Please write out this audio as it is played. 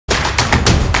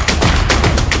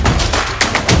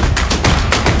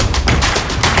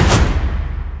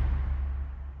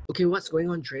Okay, what's going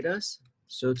on, traders?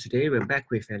 So today we're back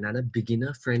with another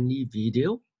beginner-friendly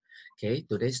video. Okay,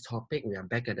 today's topic, we are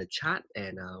back at the chart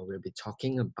and we'll be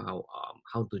talking about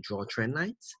how to draw trend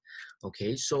lines.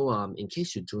 Okay, so in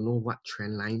case you don't know what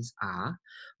trend lines are,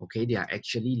 okay, they are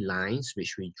actually lines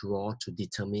which we draw to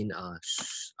determine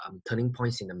turning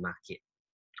points in the market.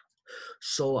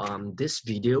 So this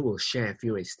video will share a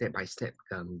few step-by-step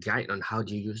guide on how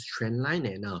to use trend line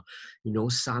and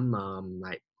some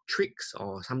like tricks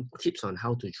or some tips on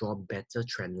how to draw better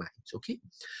trend lines. Okay,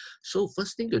 so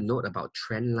first thing to note about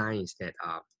trend line is that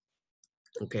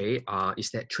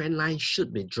trend line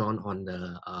should be drawn on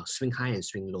the swing high and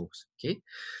swing lows. Okay,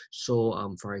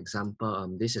 so for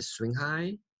example, this is swing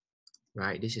high,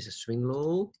 right? This is a swing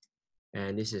low,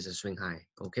 and this is a swing high.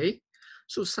 Okay,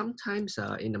 so sometimes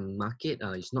in the market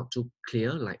it's not too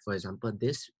clear. Like for example,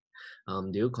 this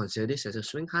do you consider this as a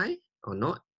swing high or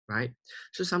not, right?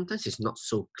 So sometimes it's not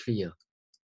so clear.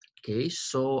 Okay,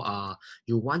 so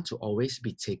you want to always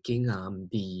be taking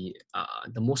the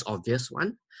most obvious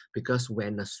one, because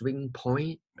when a swing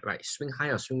point, right, swing high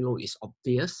or swing low is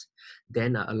obvious,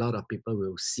 then a lot of people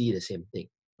will see the same thing.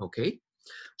 Okay,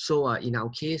 so in our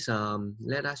case,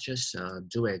 let us just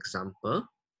do an example.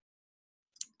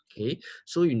 Okay,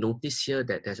 so you notice here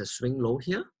that there's a swing low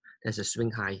here, there's a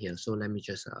swing high here. So let me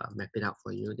just map it out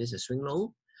for you. This is a swing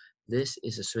low, this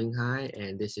is a swing high,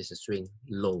 and this is a swing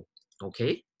low.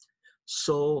 Okay,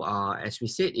 so as we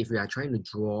said, if we are trying to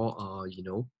draw, we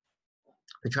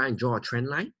try and draw a trend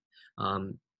line,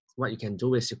 what you can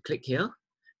do is you click here,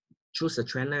 choose the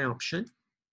trend line option.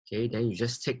 Okay, then you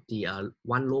just take the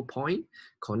one low point,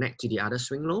 connect to the other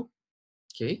swing low.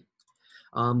 Okay,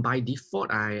 by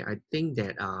default, I think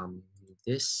that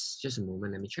this, just a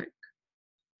moment, let me check.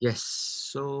 Yes,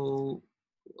 so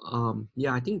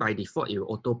yeah, I think by default it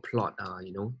will auto plot.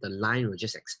 The line will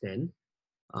just extend.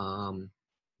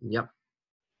 Yep,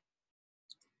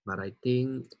 but I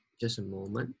think, just a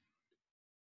moment.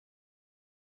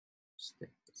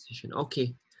 Position.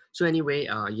 Okay, so anyway,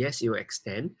 yes, it will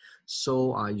extend.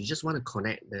 So you just want to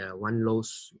connect the one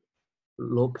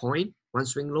low point, one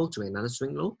swing low to another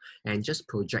swing low, and just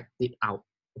project it out.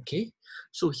 Okay,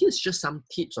 so here's just some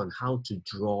tips on how to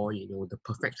draw, the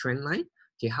perfect trend line.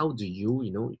 Okay, how do you,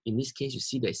 in this case, you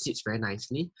see that it sits very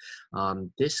nicely.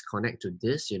 This connect to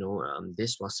this,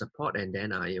 this was support, and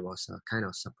then it was kind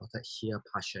of supported here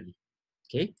partially.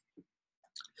 Okay,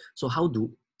 so how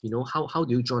do you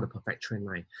draw the perfect trend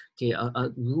line? Okay,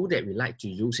 a rule that we like to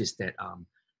use is that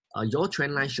your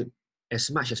trend line should, as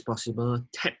much as possible,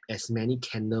 tap as many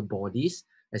candle bodies,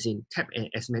 as in tap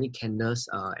as many candles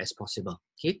as possible,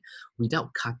 okay,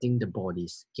 without cutting the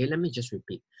bodies. Okay, let me just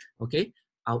repeat. Okay,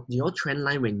 your trend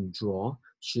line when you draw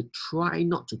should try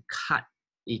not to cut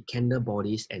the candle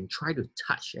bodies and try to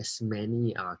touch as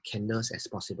many candles as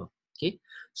possible. Okay,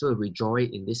 so if we draw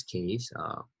it in this case,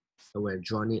 so we've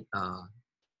drawn it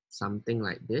something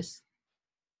like this.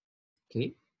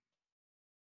 Okay.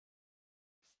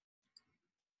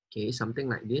 Okay, something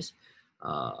like this,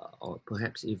 or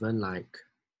perhaps even like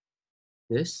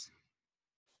this.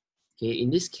 Okay,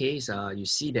 in this case, you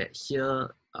see that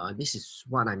here, this is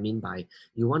what I mean by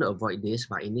you want to avoid this,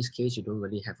 but in this case, you don't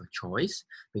really have a choice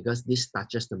because this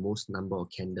touches the most number of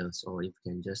candles, or you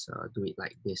can just do it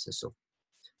like this or so,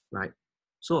 right?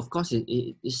 So of course,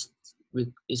 it's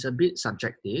a bit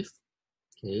subjective,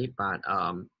 okay, but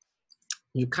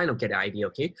you kind of get the idea.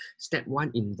 Okay, step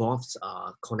one involves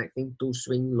connecting two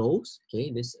swing lows. Okay,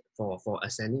 this for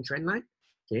ascending trend line.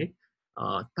 Okay,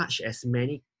 touch as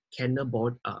many candle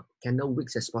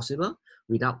wicks as possible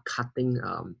without cutting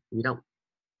the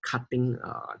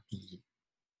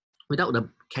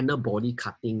candle body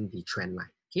cutting the trend line.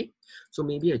 Okay, so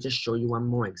maybe I'll just show you one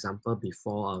more example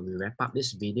before we wrap up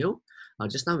this video.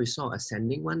 Just now we saw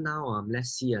ascending one. Now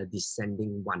let's see a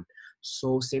descending one.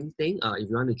 So same thing, if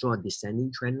you want to draw a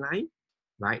descending trend line,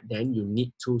 right, then you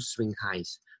need two swing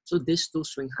highs. So these two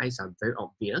swing highs are very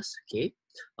obvious. Okay,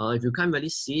 if you can't really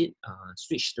see it,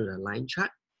 switch to the line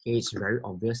chart. Okay, it's very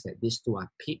obvious that these two are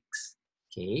peaks.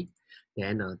 Okay,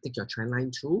 then take your trend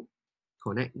line tool,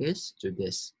 connect this to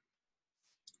this.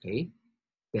 Okay,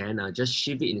 then just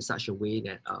shift it in such a way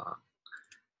that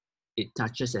it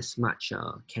touches as much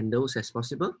candles as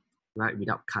possible, right,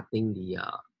 without cutting the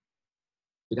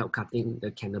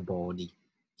candle body.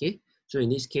 Okay, so in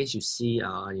this case, you see,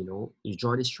 you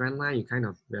draw this trend line, you kind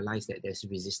of realize that there's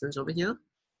resistance over here.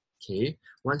 Okay,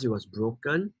 once it was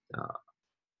broken,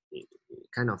 you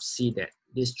kind of see that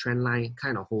this trend line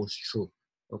kind of holds true.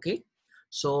 Okay,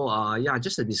 so yeah,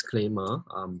 just a disclaimer.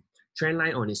 Trend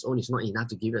line on its own is not enough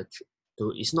to give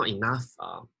it's not enough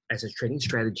as a trading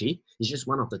strategy. It's just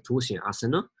one of the tools in your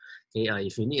arsenal. Okay,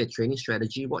 if you need a trading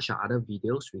strategy, watch our other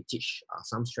videos. We teach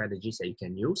some strategies that you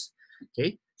can use.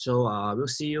 Okay, so we'll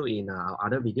see you in our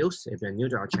other videos. If you're new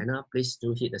to our channel, please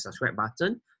do hit the subscribe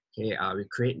button. Okay, we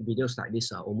create videos like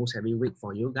this almost every week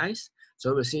for you guys.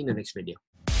 So we'll see you in the next video.